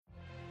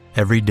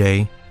Every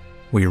day,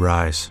 we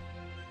rise,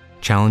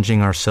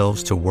 challenging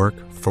ourselves to work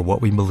for what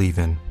we believe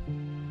in.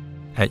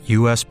 At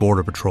U.S.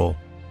 Border Patrol,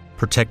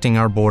 protecting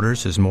our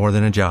borders is more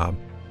than a job.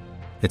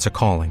 It's a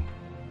calling.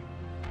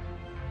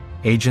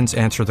 Agents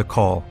answer the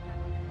call,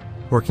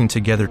 working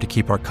together to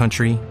keep our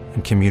country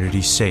and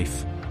communities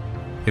safe.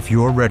 If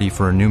you're ready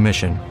for a new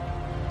mission,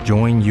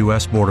 join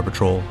U.S. Border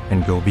Patrol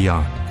and go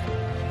beyond.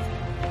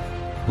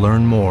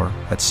 Learn more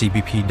at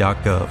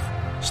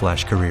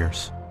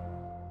cbp.gov/careers.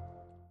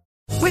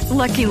 With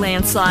Lucky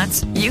Land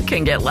Slots, you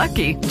can get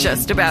lucky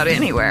just about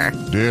anywhere.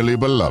 Dearly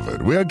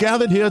beloved, we are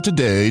gathered here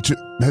today to...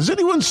 Has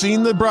anyone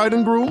seen the bride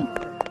and groom?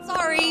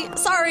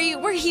 Sorry,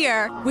 we're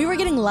here. We were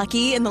getting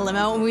lucky in the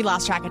limo and we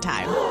lost track of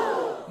time.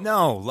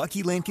 No,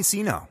 Lucky Land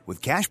Casino,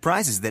 with cash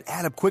prizes that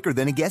add up quicker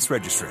than a guest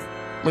registry.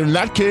 In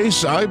that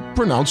case, I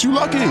pronounce you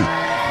lucky.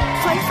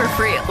 Play for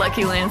free at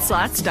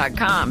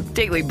LuckyLandSlots.com.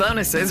 Daily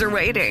bonuses are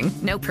waiting.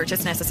 No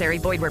purchase necessary.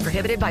 Void where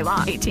prohibited by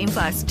law.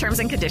 18+. Terms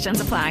and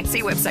conditions apply.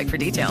 See website for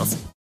details.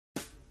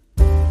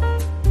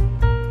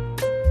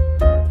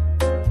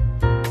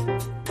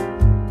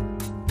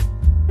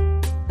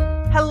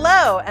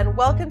 Hello, and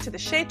welcome to the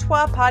Chez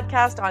Toi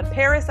podcast on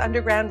Paris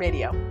Underground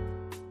Radio.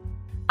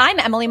 I'm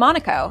Emily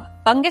Monaco,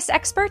 fungus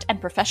expert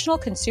and professional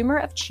consumer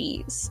of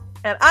cheese.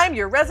 And I'm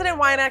your resident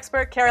wine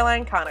expert,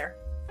 Caroline Connor.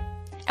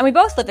 And we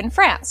both live in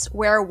France,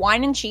 where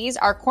wine and cheese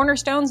are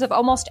cornerstones of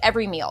almost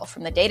every meal,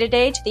 from the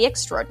day-to-day to the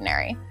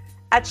extraordinary.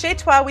 At Chez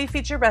Toi, we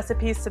feature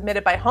recipes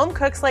submitted by home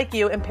cooks like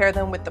you and pair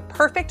them with the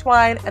perfect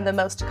wine and the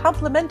most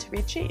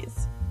complimentary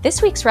cheese.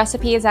 This week's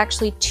recipe is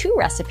actually two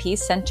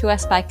recipes sent to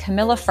us by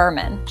Camilla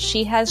Furman.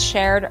 She has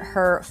shared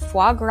her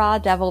foie gras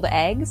deviled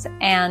eggs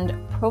and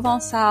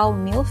Provençal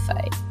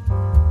millefeuille.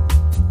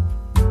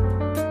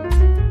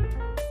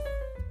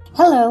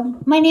 Hello,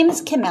 my name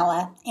is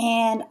Camilla,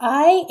 and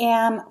I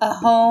am a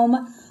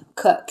home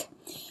cook.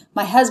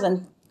 My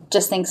husband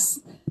just thinks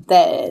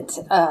that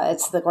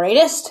it's the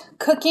greatest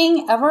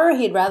cooking ever.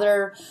 He'd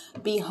rather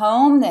be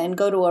home than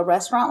go to a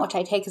restaurant, which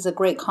I take as a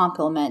great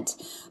compliment.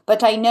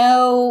 But I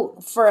know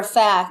for a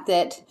fact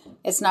that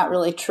it's not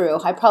really true.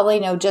 I probably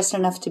know just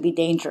enough to be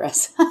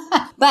dangerous.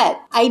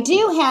 But I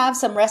do have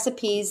some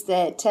recipes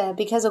that,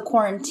 because of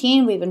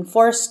quarantine, we've been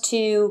forced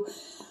to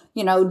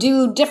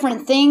do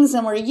different things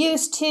than we're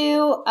used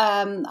to.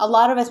 A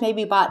lot of us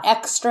maybe bought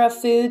extra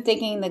food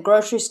thinking the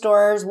grocery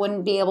stores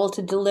wouldn't be able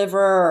to deliver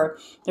or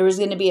there was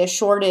going to be a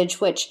shortage,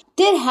 which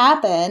did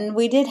happen.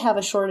 We did have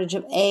a shortage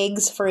of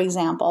eggs, for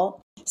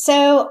example.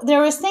 So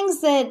there was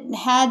things that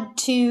had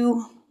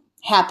to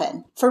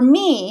happen. For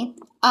me,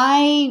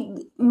 I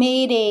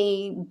made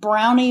a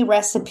brownie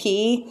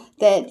recipe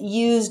that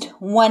used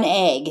one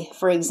egg,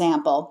 for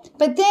example.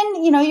 But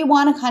then, you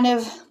want to kind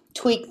of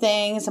tweak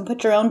things and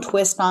put your own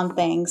twist on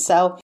things.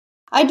 So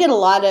I did a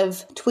lot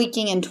of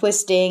tweaking and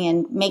twisting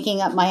and making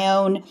up my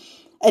own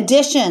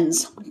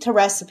additions to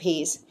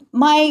recipes.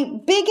 My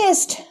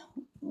biggest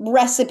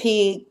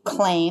recipe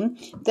claim,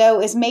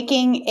 though, is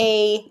making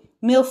a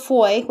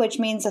millefeuille, which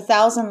means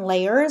 1,000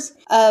 layers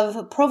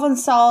of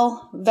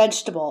Provençal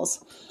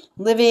vegetables.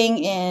 Living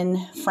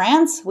in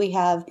France, we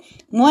have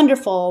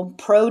wonderful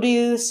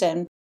produce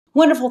and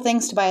wonderful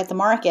things to buy at the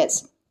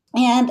markets.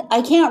 And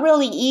I can't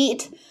really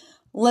eat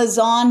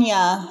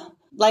lasagna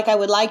like I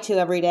would like to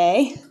every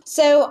day.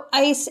 So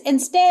I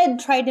instead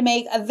tried to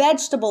make a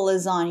vegetable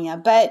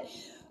lasagna. But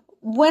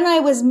when I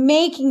was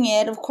making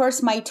it, of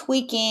course, my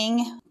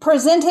tweaking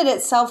presented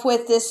itself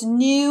with this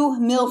new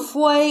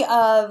millefeuille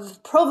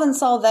of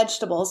Provençal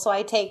vegetables. So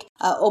I take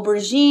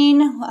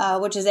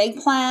aubergine, which is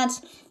eggplant,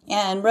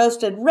 and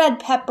roasted red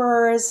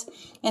peppers.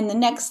 In the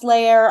next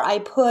layer, I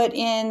put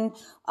in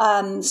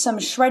some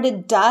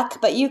shredded duck,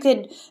 but you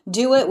could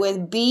do it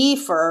with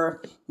beef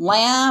or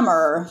lamb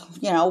or,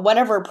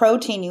 whatever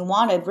protein you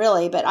wanted,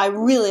 really. But I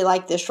really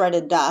like the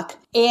shredded duck.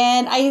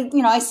 And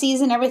I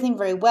season everything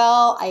very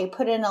well. I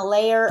put in a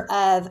layer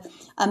of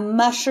a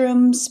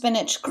mushroom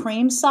spinach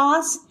cream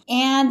sauce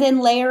and then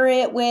layer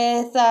it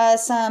with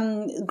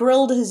some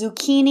grilled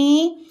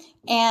zucchini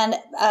and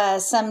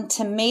some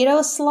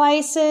tomato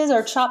slices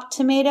or chopped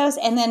tomatoes,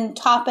 and then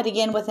top it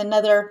again with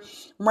another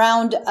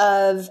round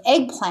of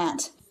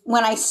eggplant.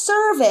 When I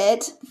serve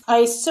it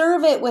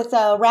with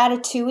a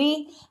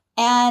ratatouille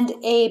and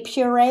a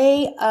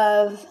puree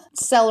of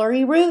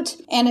celery root,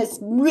 and it's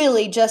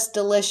really just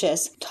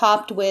delicious,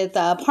 topped with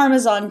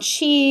Parmesan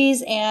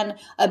cheese and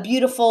a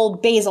beautiful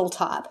basil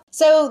top.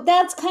 So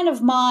that's kind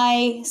of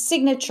my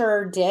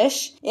signature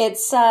dish.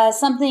 It's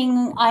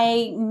something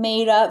I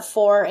made up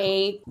for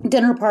a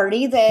dinner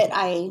party that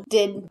I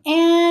did.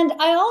 And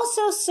I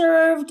also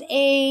served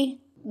a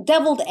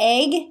deviled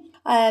egg.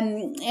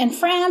 In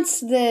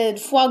France,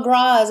 the foie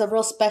gras is a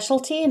real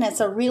specialty, and it's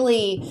a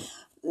really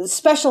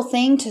special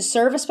thing to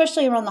serve,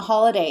 especially around the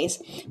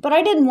holidays. But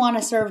I didn't want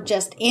to serve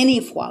just any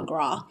foie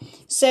gras.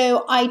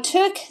 So I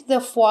took the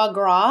foie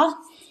gras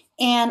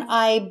and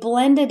I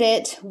blended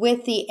it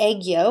with the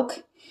egg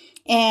yolk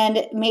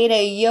and made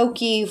a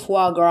yolky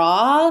foie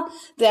gras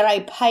that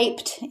I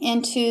piped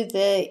into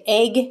the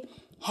egg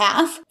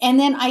half. And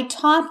then I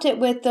topped it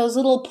with those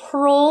little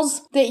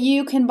pearls that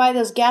you can buy,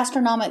 those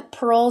gastronomic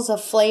pearls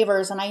of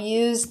flavors. And I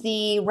used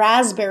the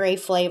raspberry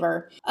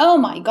flavor. Oh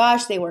my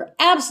gosh, they were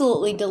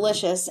absolutely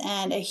delicious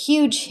and a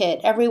huge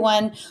hit.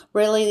 Everyone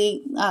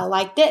really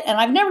liked it. And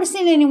I've never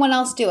seen anyone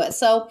else do it.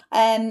 So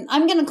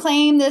I'm going to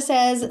claim this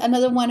as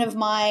another one of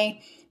my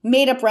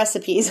made-up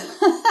recipes.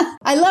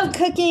 I love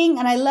cooking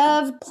and I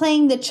love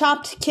playing the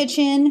chopped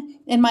kitchen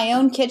in my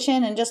own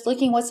kitchen and just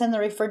looking what's in the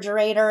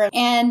refrigerator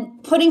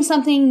and putting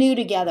something new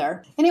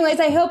together.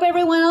 Anyways, I hope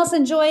everyone else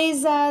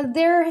enjoys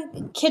their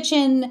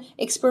kitchen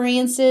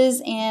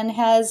experiences and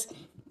has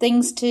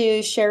things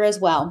to share as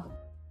well.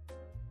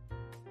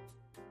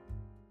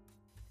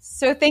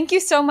 So thank you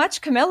so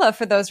much, Camilla,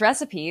 for those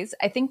recipes.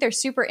 I think they're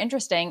super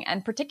interesting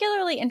and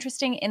particularly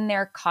interesting in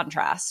their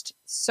contrast.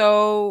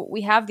 So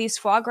we have these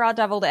foie gras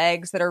deviled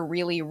eggs that are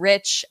really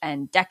rich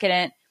and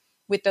decadent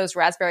with those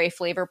raspberry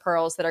flavor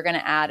pearls that are going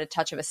to add a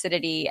touch of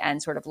acidity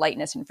and sort of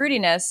lightness and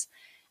fruitiness.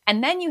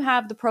 And then you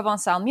have the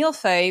Provençal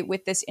millefeuille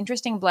with this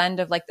interesting blend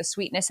of like the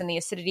sweetness and the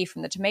acidity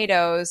from the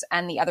tomatoes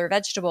and the other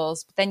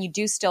vegetables. But then you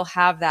do still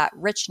have that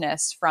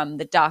richness from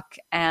the duck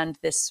and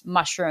this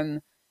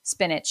mushroom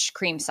spinach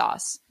cream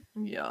sauce.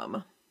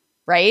 Yum.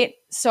 Right?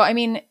 So, I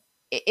mean,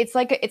 it's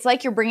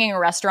like you're bringing a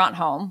restaurant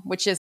home,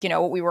 which is, you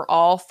know, what we were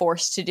all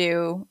forced to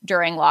do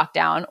during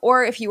lockdown.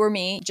 Or if you were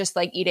me, just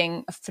like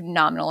eating a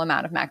phenomenal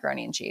amount of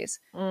macaroni and cheese.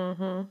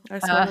 Mm-hmm. I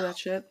smell that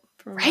shit.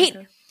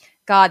 Right?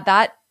 God,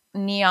 that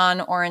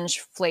neon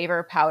orange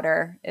flavor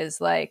powder is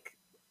like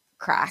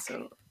crack.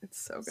 It's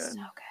so good. So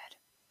good.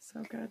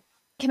 So good.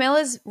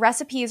 Camilla's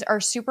recipes are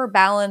super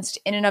balanced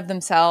in and of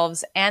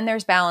themselves, and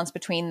there's balance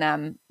between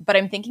them. But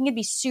I'm thinking it'd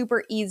be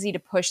super easy to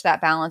push that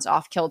balance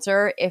off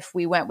kilter if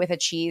we went with a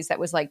cheese that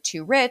was like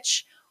too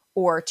rich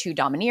or too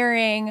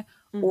domineering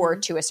or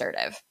too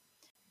assertive.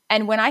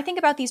 And when I think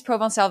about these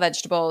Provençal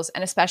vegetables,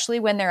 and especially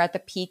when they're at the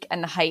peak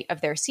and the height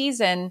of their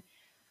season,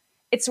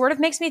 it sort of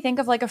makes me think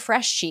of like a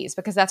fresh cheese,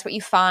 because that's what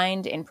you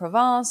find in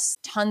Provence,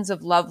 tons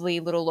of lovely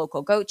little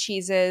local goat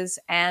cheeses.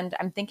 And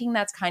I'm thinking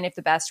that's kind of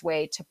the best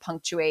way to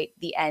punctuate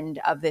the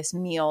end of this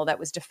meal that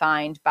was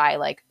defined by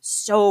like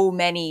so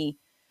many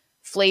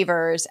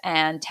flavors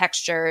and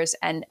textures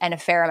and a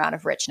fair amount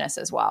of richness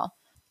as well.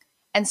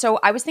 And so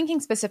I was thinking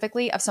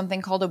specifically of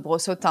something called a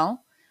brosotin.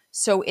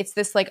 So it's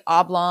this like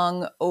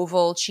oblong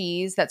oval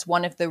cheese that's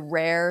one of the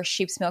rare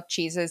sheep's milk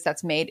cheeses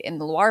that's made in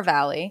the Loire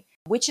Valley,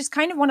 which is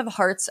kind of one of the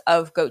hearts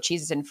of goat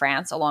cheeses in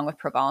France, along with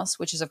Provence,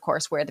 which is, of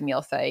course, where the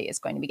millefeuille is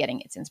going to be getting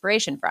its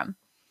inspiration from.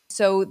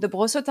 So the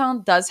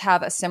brosotin does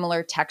have a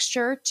similar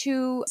texture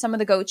to some of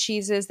the goat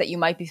cheeses that you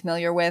might be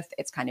familiar with.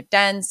 It's kind of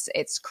dense,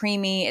 it's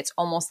creamy, it's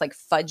almost like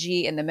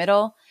fudgy in the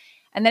middle.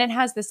 And then it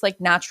has this like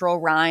natural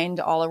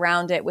rind all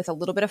around it with a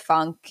little bit of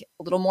funk,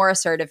 a little more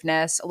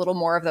assertiveness, a little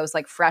more of those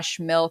like fresh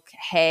milk,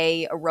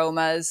 hay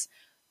aromas,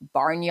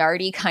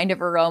 barnyardy kind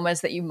of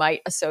aromas that you might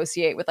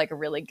associate with like a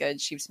really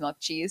good sheep's milk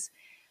cheese.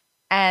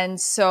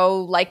 And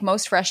so like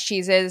most fresh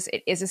cheeses,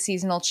 it is a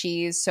seasonal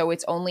cheese. So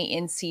it's only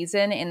in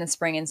season in the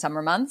spring and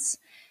summer months.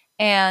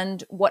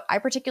 And what I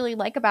particularly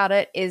like about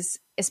it is,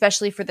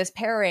 especially for this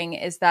pairing,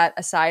 is that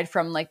aside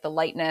from like the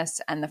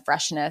lightness and the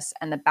freshness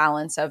and the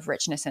balance of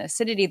richness and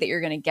acidity that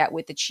you're going to get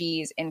with the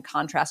cheese in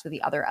contrast with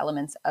the other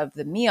elements of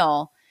the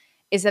meal,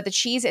 is that the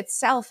cheese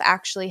itself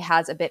actually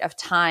has a bit of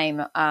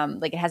thyme.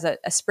 Like it has a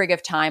sprig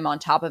of thyme on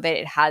top of it.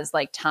 It has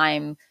like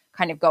thyme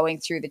kind of going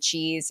through the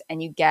cheese,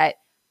 and you get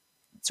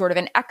sort of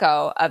an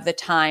echo of the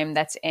thyme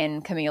that's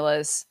in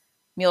Camilla's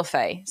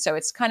millefeuille. So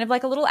it's kind of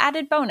like a little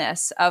added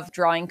bonus of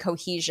drawing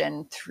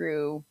cohesion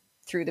through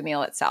the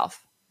meal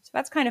itself. So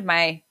that's kind of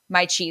my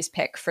cheese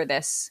pick for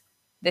this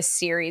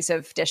series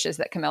of dishes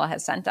that Camilla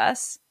has sent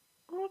us.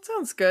 Oh, it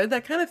sounds good.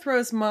 That kind of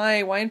throws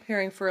my wine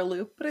pairing for a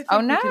loop, but I think we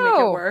can make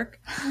it work.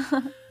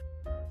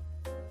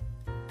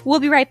 We'll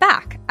be right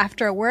back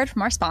after a word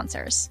from our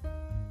sponsors.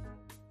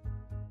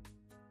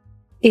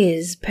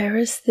 Is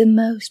Paris the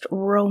most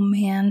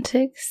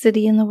romantic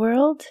city in the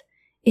world?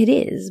 It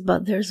is,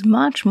 but there's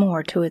much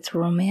more to its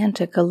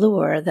romantic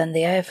allure than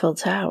the Eiffel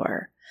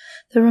Tower.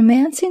 The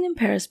Romancing in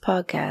Paris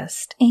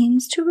podcast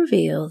aims to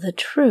reveal the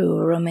true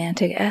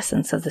romantic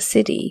essence of the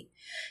city.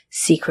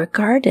 Secret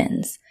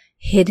gardens,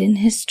 hidden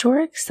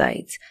historic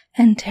sites,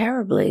 and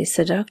terribly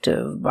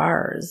seductive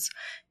bars.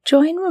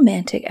 Join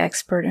romantic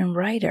expert and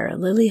writer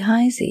Lily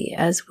Heisey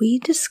as we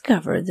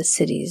discover the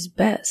city's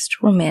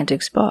best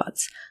romantic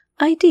spots,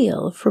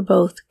 ideal for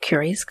both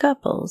curious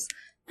couples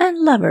and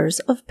lovers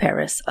of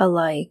Paris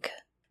alike.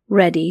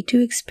 Ready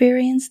to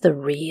experience the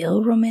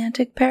real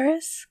romantic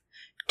Paris?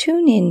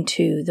 Tune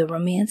into the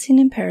Romancing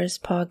in Paris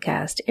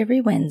podcast every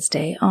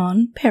Wednesday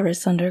on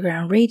Paris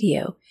Underground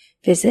Radio.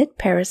 Visit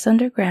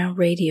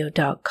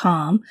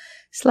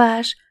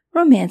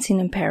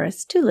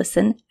parisundergroundradio.com/romancinginparis to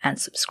listen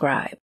and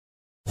subscribe.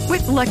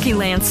 With Lucky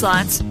Land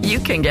Slots, you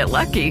can get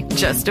lucky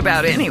just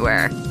about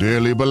anywhere.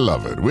 Dearly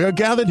beloved, we are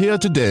gathered here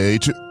today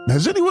to...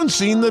 Has anyone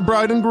seen the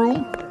bride and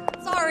groom?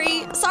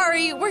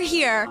 Sorry, we're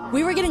here.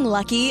 We were getting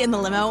lucky in the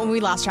limo and we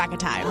lost track of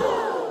time.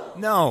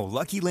 No,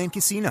 Lucky Land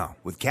Casino,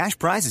 with cash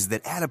prizes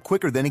that add up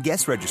quicker than a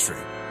guest registry.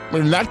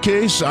 In that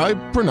case, I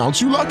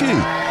pronounce you lucky.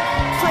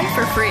 Play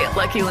for free at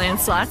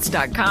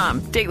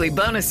LuckyLandSlots.com. Daily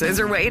bonuses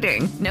are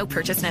waiting. No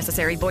purchase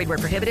necessary. Void where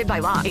prohibited by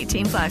law.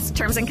 18+.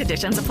 Terms and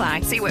conditions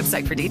apply. See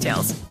website for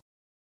details.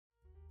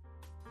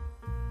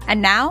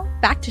 And now,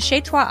 back to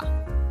Chez Toi.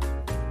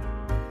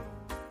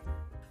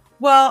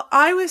 Well,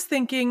 I was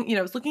thinking,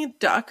 I was looking at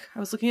duck, I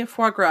was looking at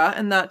foie gras,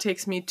 and that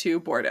takes me to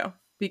Bordeaux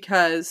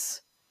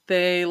because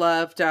they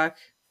love duck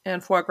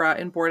and foie gras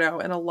in Bordeaux,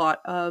 and a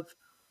lot of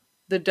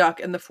the duck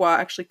and the foie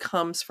actually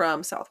comes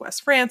from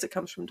southwest France. It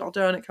comes from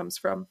Dordogne. It comes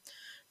from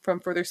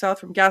further south,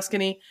 from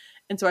Gascony.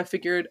 And so I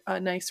figured a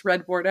nice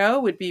red Bordeaux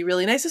would be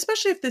really nice,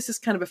 especially if this is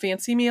kind of a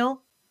fancy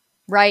meal.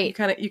 Right.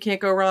 You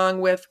can't go wrong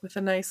with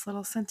a nice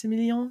little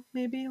Saint-Emilion,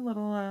 maybe a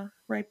little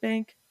right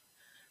bank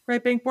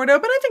Bordeaux.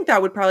 But I think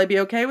that would probably be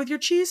okay with your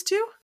cheese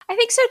too. I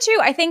think so too.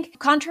 I think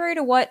contrary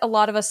to what a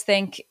lot of us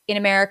think in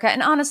America,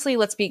 and honestly,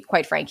 let's be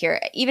quite frank here,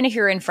 even if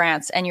you're in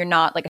France and you're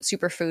not like a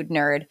superfood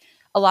nerd,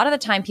 a lot of the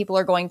time people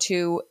are going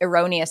to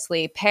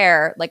erroneously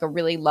pair like a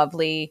really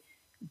lovely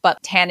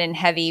but tannin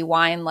heavy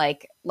wine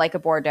like a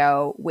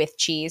Bordeaux with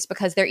cheese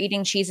because they're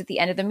eating cheese at the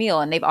end of the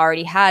meal and they've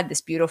already had this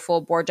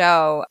beautiful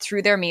Bordeaux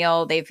through their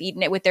meal. They've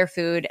eaten it with their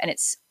food and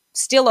it's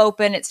still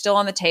open, it's still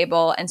on the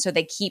table, and so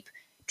they keep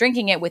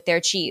drinking it with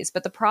their cheese.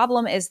 But the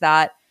problem is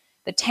that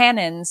the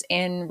tannins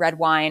in red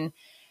wine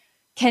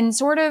can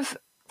sort of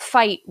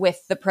fight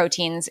with the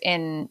proteins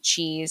in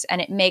cheese,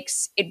 and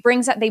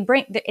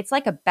it's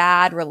like a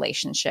bad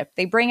relationship.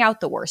 They bring out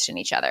the worst in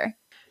each other.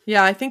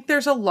 Yeah, I think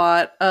there's a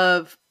lot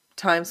of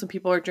times when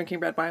people are drinking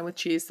red wine with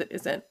cheese that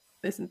isn't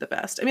the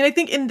best. I mean, I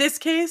think in this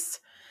case,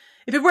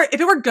 if it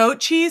were goat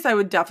cheese, I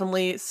would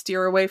definitely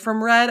steer away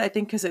from red. I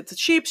think because it's a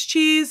sheep's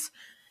cheese,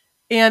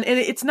 and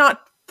it's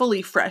not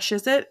fully fresh,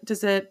 is it?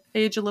 Does it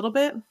age a little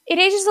bit? It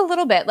ages a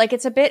little bit. Like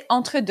it's a bit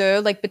entre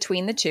deux, like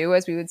between the two,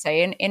 as we would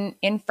say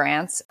in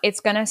France. It's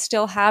going to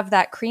still have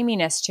that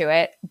creaminess to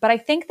it. But I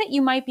think that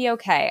you might be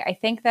okay. I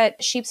think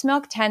that sheep's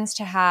milk tends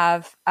to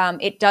have,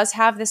 it does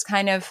have this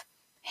kind of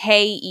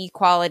hay-y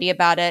quality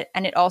about it.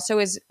 And it also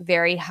is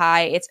very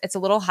high. It's a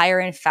little higher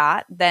in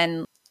fat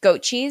than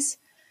goat cheese.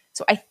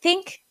 So I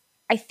think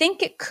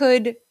it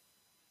could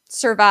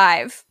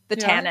survive the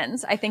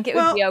tannins. I think it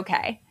would be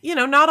okay.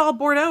 Not all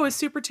Bordeaux is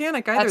super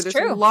tannic either. That's There's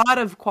true. a lot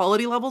of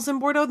quality levels in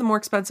Bordeaux. The more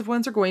expensive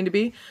ones are going to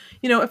be.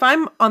 If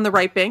I'm on the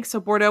right bank, so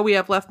Bordeaux, we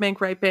have left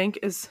bank, right bank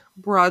is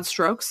broad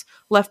strokes.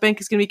 Left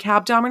bank is going to be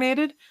Cab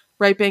dominated.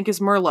 Right bank is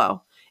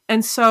Merlot.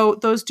 And so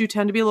those do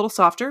tend to be a little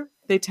softer.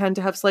 They tend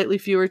to have slightly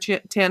fewer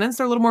tannins.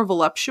 They're a little more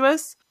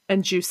voluptuous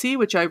and juicy,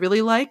 which I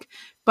really like.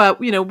 But,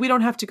 we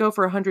don't have to go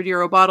for a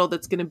 €100 bottle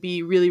that's going to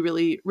be really,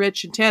 really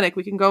rich and tannic.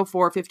 We can go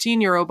for a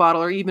 €15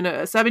 bottle or even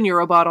a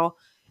 €7 bottle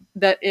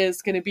that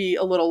is going to be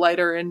a little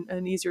lighter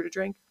and easier to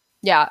drink.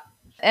 Yeah.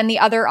 And the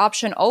other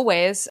option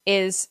always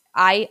is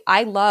I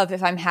love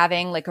if I'm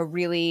having like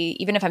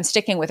even if I'm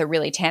sticking with a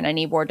really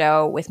tanniny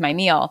Bordeaux with my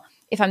meal,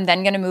 if I'm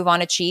then going to move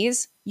on to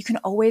cheese, you can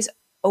always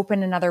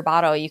open another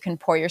bottle. You can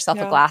pour yourself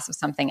a glass of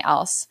something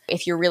else.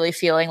 If you're really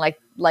feeling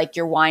like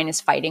your wine is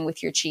fighting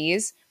with your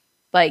cheese,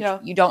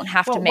 you don't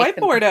have to make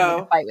them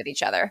fight with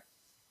each other.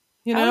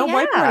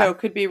 White Bordeaux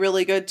could be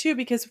really good too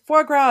because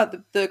foie gras,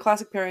 the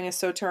classic pairing is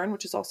Sauternes,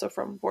 which is also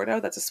from Bordeaux.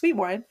 That's a sweet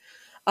wine,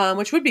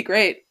 which would be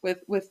great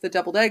with the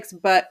deviled eggs.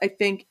 But I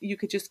think you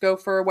could just go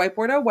for white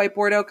Bordeaux. White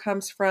Bordeaux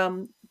comes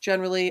from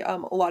generally a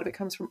lot of it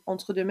comes from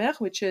Entre-deux-Mers,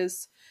 which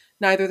is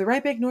neither the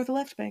right bank nor the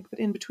left bank, but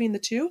in between the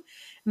two,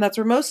 and that's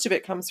where most of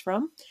it comes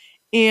from.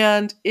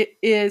 And it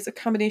is a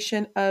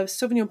combination of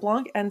Sauvignon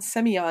Blanc and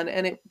Semillon,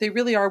 and they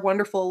really are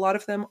wonderful. A lot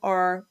of them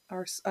are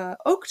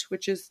oaked,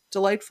 which is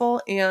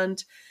delightful,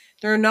 and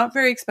they're not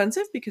very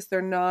expensive because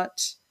they're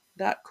not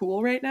that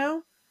cool right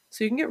now.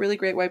 So you can get really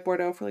great white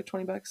Bordeaux for like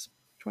 $20,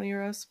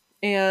 €20,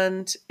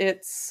 and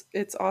it's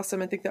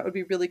awesome. I think that would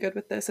be really good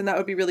with this, and that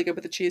would be really good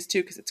with the cheese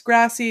too because it's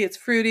grassy, it's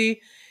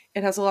fruity,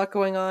 it has a lot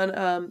going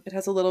on. It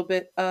has a little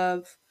bit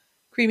of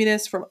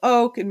creaminess from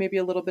oak and maybe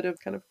a little bit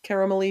of kind of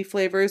caramelly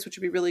flavors, which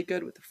would be really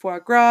good with the foie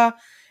gras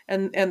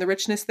and the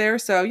richness there.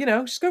 So,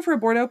 just go for a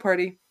Bordeaux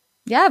party.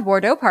 Yeah,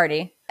 Bordeaux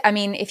party. I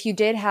mean, if you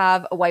did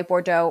have a white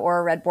Bordeaux or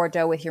a red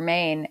Bordeaux with your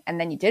main, and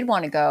then you did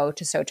want to go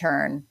to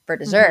Sauternes for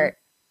dessert,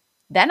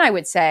 then I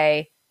would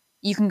say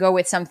you can go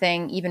with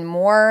something even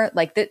more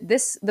like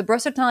this. The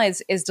Brot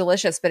Sauternes is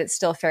delicious, but it's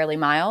still fairly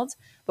mild.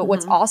 But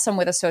what's awesome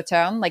with a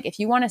Sauternes, like if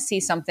you want to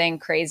see something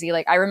crazy,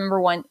 like I remember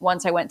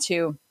once I went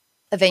to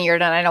a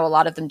vineyard, and I know a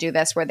lot of them do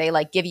this, where they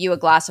like give you a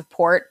glass of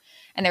port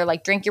and they're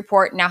like, drink your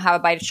port, now have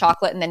a bite of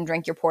chocolate, and then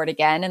drink your port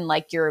again. And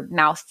like your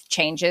mouth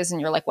changes and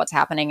you're like, what's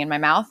happening in my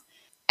mouth?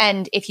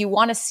 And if you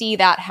want to see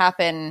that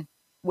happen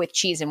with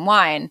cheese and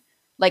wine,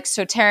 like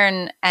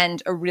Sauternes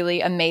and a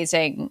really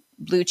amazing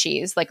blue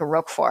cheese, like a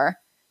Roquefort,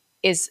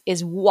 is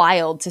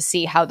wild to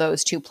see how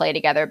those two play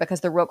together,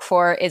 because the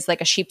Roquefort is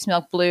like a sheep's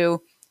milk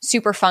blue,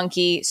 super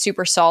funky,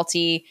 super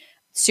salty,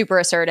 super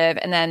assertive.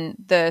 And then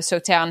the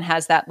Sauternes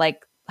has that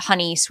like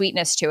honey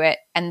sweetness to it.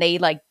 And they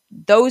like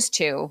those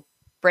two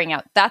bring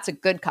out, that's a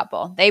good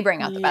couple. They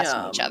bring out the best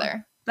in each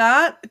other.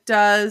 That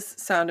does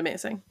sound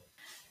amazing.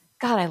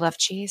 God, I love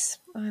cheese.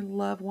 I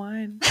love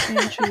wine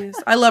and cheese.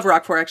 I love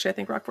Roquefort, actually. I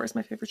think Roquefort is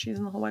my favorite cheese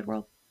in the whole wide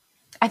world.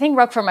 I think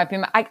Roquefort might be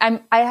I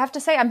have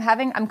to say I'm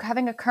having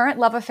a current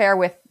love affair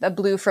with the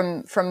blue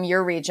from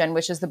your region,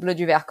 which is the Bleu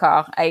du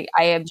Vercors. I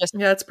am just...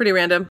 Yeah, it's pretty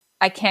random.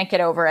 I can't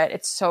get over it.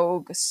 It's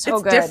so it's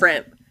good. It's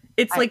different.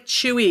 It's like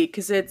chewy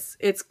because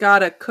it's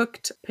got a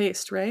cooked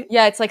paste, right?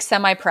 Yeah, it's like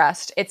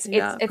semi-pressed. It's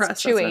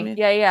pressed, chewy. I mean.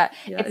 Yeah.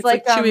 It's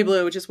like chewy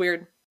blue, which is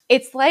weird.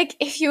 It's like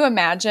if you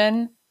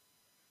imagine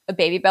a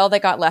Baby Bell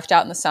that got left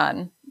out in the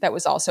sun that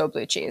was also a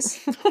blue cheese.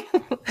 I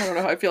don't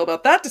know how I feel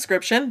about that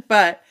description,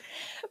 but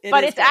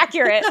it's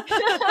accurate.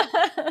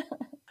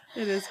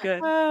 It is good.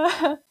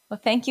 Well,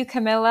 thank you,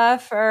 Camilla,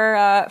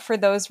 for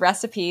those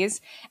recipes.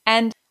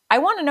 And I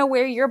want to know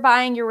where you're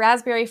buying your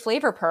raspberry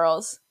flavor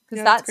pearls,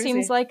 because that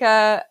seems like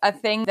a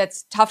thing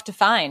that's tough to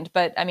find.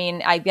 But I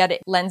mean, I bet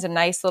it lends a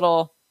nice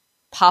little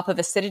pop of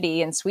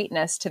acidity and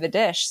sweetness to the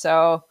dish.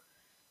 So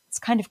it's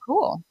kind of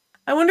cool.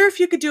 I wonder if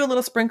you could do a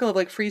little sprinkle of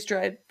like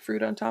freeze-dried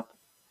fruit on top.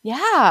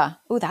 Yeah.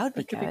 Oh, that would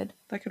be good.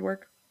 That could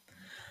work.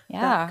 Yeah.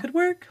 That could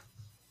work.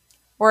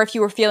 Or if you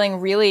were feeling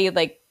really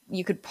like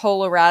you could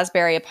pull a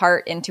raspberry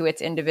apart into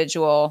its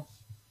individual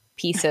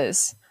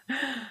pieces.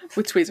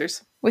 With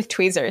tweezers. With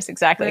tweezers,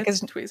 exactly.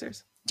 Because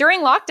tweezers.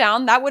 During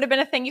lockdown, that would have been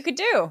a thing you could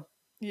do.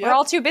 Yep. We're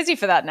all too busy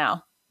for that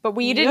now. But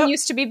we didn't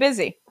used to be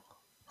busy.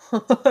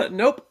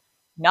 Nope.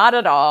 Not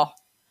at all.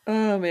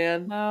 Oh,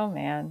 man.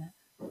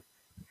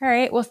 All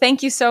right. Well,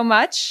 thank you so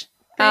much.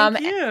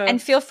 Thank you.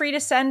 And feel free to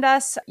send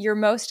us your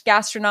most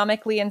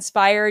gastronomically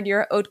inspired,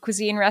 your haute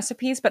cuisine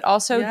recipes, but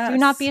also do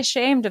not be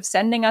ashamed of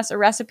sending us a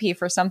recipe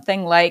for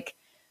something like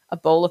a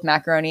bowl of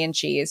macaroni and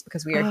cheese,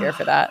 because we are here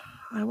for that.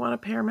 I want a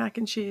pear mac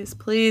and cheese.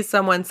 Please,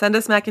 someone send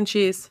us mac and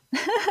cheese.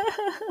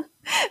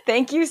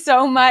 Thank you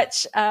so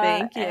much.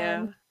 Thank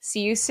you. See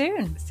you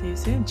soon. See you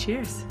soon.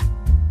 Cheers.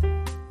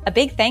 A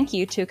big thank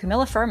you to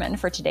Camilla Furman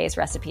for today's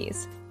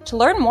recipes. To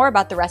learn more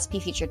about the recipe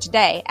featured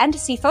today and to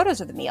see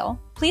photos of the meal,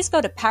 please go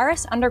to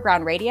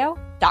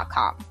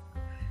parisundergroundradio.com.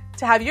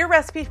 To have your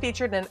recipe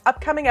featured in an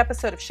upcoming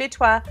episode of Chez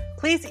Toi,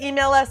 please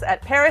email us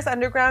at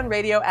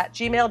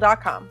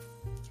parisundergroundradio@gmail.com.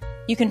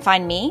 You can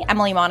find me,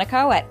 Emily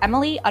Monaco, at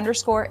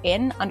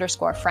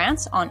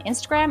Emily_in_France on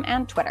Instagram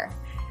and Twitter.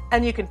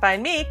 And you can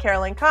find me,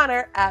 Caroline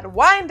Connor, at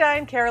Wine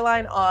Dine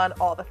Caroline on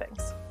all the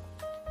things.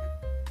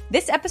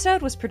 This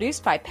episode was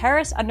produced by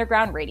Paris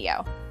Underground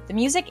Radio. The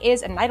music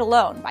is A Night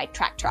Alone by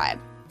Track Tribe.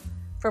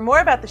 For more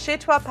about the Chez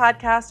Toi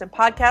podcast and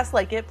podcasts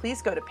like it,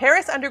 please go to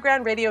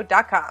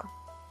parisundergroundradio.com.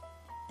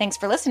 Thanks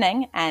for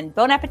listening, and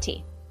bon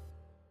appetit.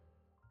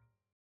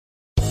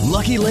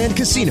 Lucky Land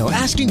Casino,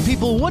 asking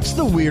people, what's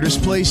the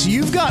weirdest place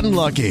you've gotten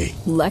lucky?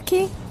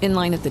 Lucky? In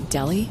line at the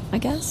deli, I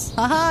guess?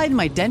 Aha, in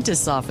my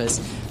dentist's office.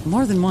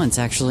 More than once,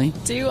 actually.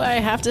 Do I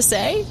have to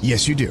say?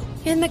 Yes, you do.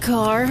 In the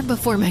car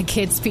before my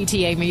kids'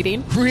 PTA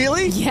meeting.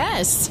 Really?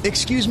 Yes.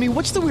 Excuse me,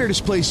 what's the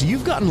weirdest place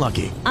you've gotten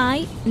lucky?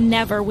 I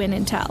never win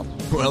and tell.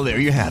 Well, there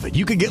you have it.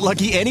 You can get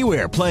lucky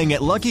anywhere, playing at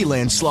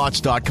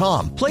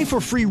LuckyLandSlots.com. Play for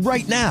free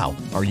right now.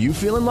 Are you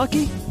feeling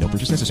lucky? No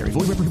purchase necessary.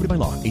 Void where prohibited by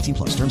law.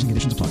 18+. Terms and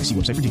conditions apply. See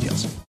website for details.